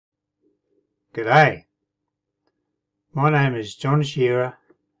G'day, my name is John Shearer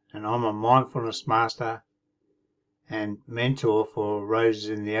and I'm a mindfulness master and mentor for Roses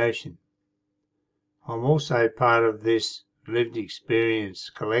in the Ocean. I'm also part of this lived experience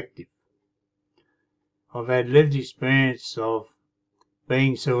collective. I've had lived experience of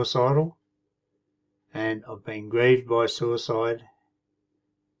being suicidal and I've been grieved by suicide,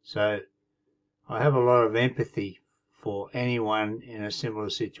 so I have a lot of empathy for anyone in a similar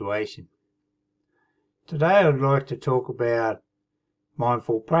situation. Today I'd like to talk about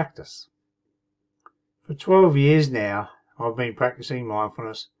mindful practice. For 12 years now I've been practicing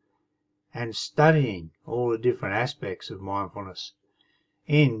mindfulness and studying all the different aspects of mindfulness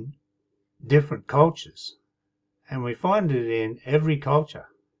in different cultures, and we find it in every culture.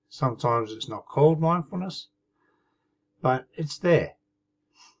 Sometimes it's not called mindfulness, but it's there.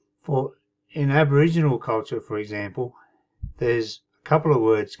 In Aboriginal culture, for example, there's a couple of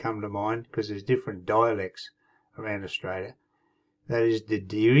words come to mind because there's different dialects around Australia. That is the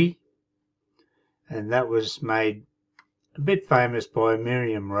Diri, and that was made a bit famous by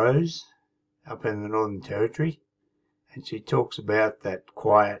Miriam Rose up in the Northern Territory, and she talks about that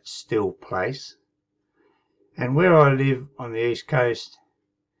quiet, still place. And where I live on the East Coast,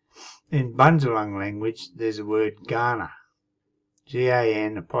 in Bundjalung language, there's a word Ghana,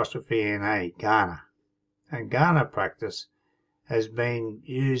 G-A-N'-N-A, Ghana. And Ghana practice has been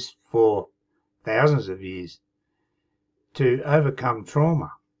used for thousands of years to overcome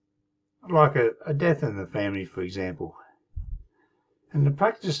trauma, like a death in the family, for example. And the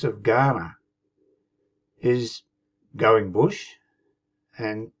practice of Ghana is going bush,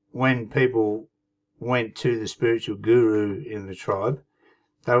 and when people went to the spiritual guru in the tribe,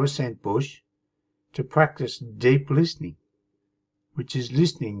 they were sent bush to practice deep listening, which is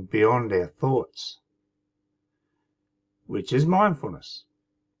listening beyond our thoughts, which is mindfulness.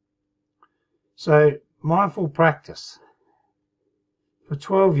 So, mindful practice. For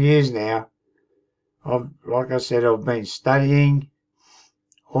 12 years now, like I said, I've been studying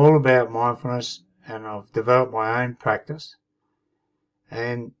all about mindfulness, and I've developed my own practice,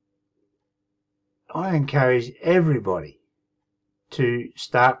 and I encourage everybody to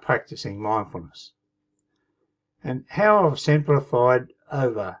start practicing mindfulness. And how I've simplified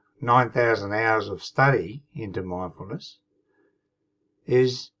over 9,000 hours of study into mindfulness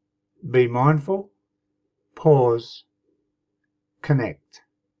is be mindful, pause, connect.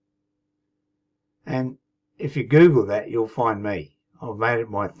 And if you Google that, you'll find me. I've made it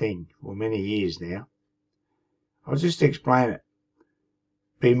my thing for many years now. I'll just explain it.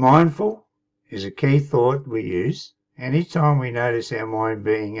 Be mindful is a key thought we use anytime we notice our mind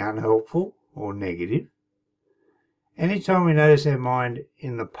being unhelpful or negative, anytime we notice our mind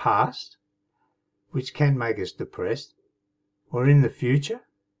in the past, which can make us depressed, or in the future,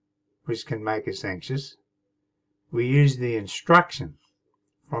 which can make us anxious. We use the instruction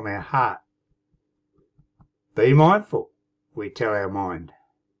from our heart. Be mindful, we tell our mind.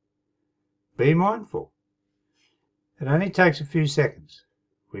 Be mindful. It only takes a few seconds.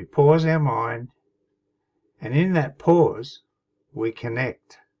 We pause our mind, and in that pause, we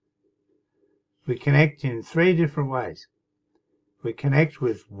connect. We connect in 3 different ways. We connect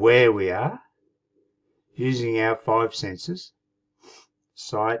with where we are, using our 5 senses,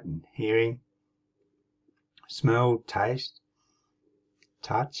 sight and hearing, smell, taste,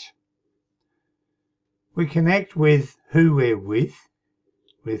 touch. We connect with who we're with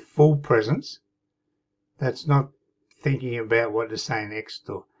full presence. That's not thinking about what to say next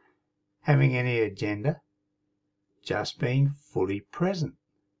or having any agenda, just being fully present.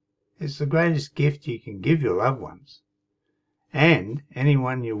 It's the greatest gift you can give your loved ones and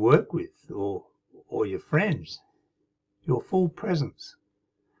anyone you work with or your friends, your full presence.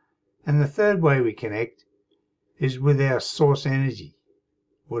 And the third way we connect is with our source energy,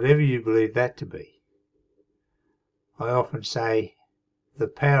 whatever you believe that to be. I often say the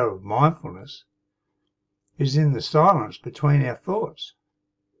power of mindfulness is in the silence between our thoughts.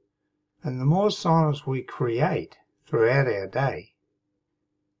 And the more silence we create throughout our day,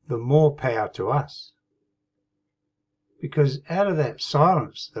 the more power to us. Because out of that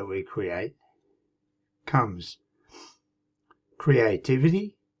silence that we create comes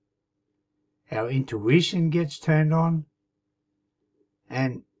creativity, our intuition gets turned on,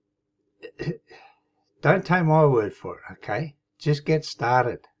 and don't take my word for it, okay? Just get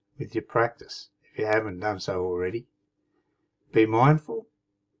started with your practice if you haven't done so already. Be mindful,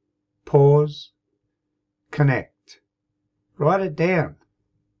 pause, connect. Write it down.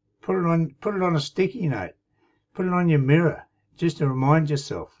 Put it on a sticky note. Put it on your mirror just to remind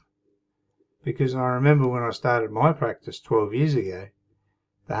yourself. Because I remember when I started my practice 12 years ago,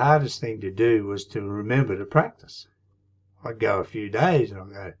 the hardest thing to do was to remember to practice. I'd go a few days and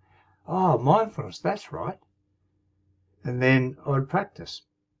I'd go, oh, mindfulness, that's right. And then I'd practice.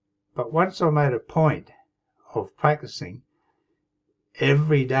 But once I made a point of practicing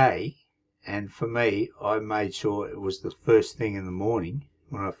every day, and for me, I made sure it was the first thing in the morning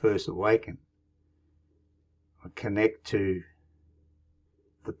when I first awaken. I connect to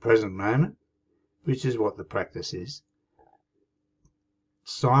the present moment, which is what the practice is.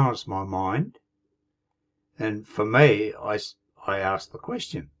 Silence my mind. And for me, I ask the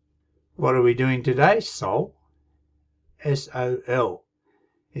question, what are we doing today, soul? S-O-L.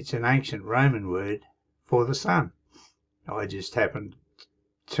 It's an ancient Roman word for the sun. I just happened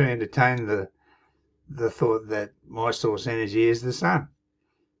to entertain the thought that my source energy is the sun.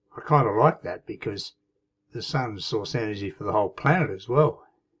 I kind of like that because the sun's source energy for the whole planet as well.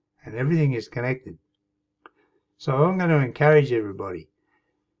 And everything is connected. So I'm going to encourage everybody.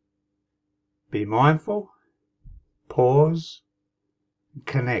 Be mindful, pause,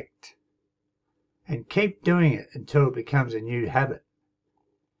 connect. And keep doing it until it becomes a new habit.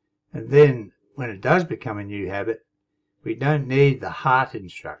 And then when it does become a new habit, we don't need the heart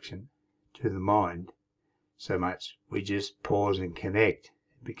instruction to the mind so much. We just pause and connect.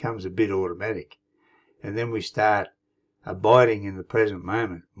 It becomes a bit automatic. And then we start abiding in the present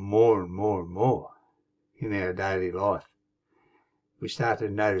moment more and more and more in our daily life. We start to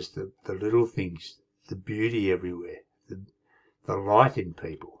notice the little things, the beauty everywhere, the light in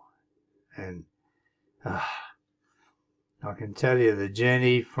people. And I can tell you the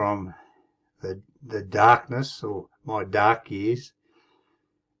journey from the darkness, or my dark years,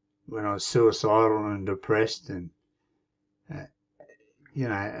 when I was suicidal and depressed, and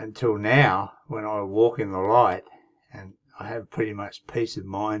until now, when I walk in the light and I have pretty much peace of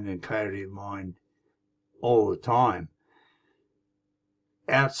mind and clarity of mind all the time.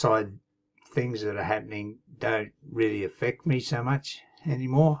 Outside things that are happening don't really affect me so much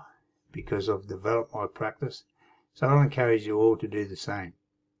anymore because I've developed my practice. So I'll encourage you all to do the same.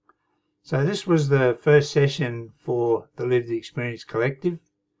 So this was the first session for the Lived Experience Collective.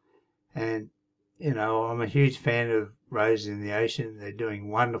 And, I'm a huge fan of Roses in the Ocean. They're doing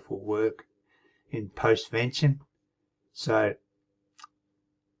wonderful work in postvention. So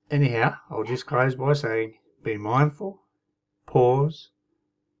anyhow, I'll just close by saying, be mindful, pause,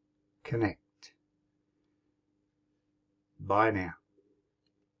 connect. Bye now.